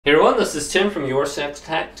Hey everyone, this is Tim from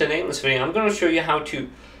YourSixTech. Today in this video, I'm going to show you how to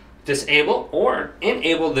disable or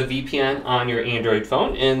enable the VPN on your Android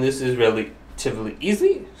phone, and this is relatively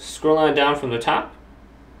easy. Scroll on down from the top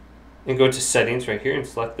and go to Settings right here and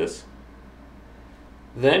select this.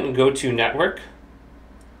 Then go to Network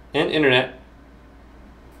and Internet.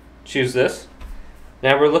 Choose this.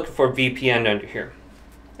 Now we're looking for VPN under here.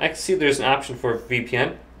 I can see there's an option for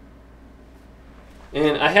VPN.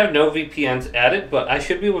 And I have no VPNs added, but I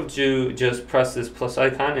should be able to just press this plus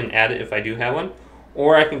icon and add it if I do have one.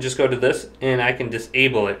 Or I can just go to this and I can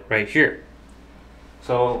disable it right here.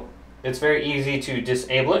 So it's very easy to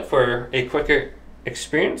disable it for a quicker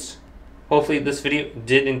experience. Hopefully this video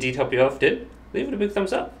did indeed help you out. If it did, leave it a big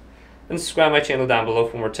thumbs up. And subscribe to my channel down below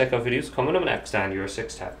for more tech videos coming up next on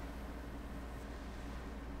YourSixTech.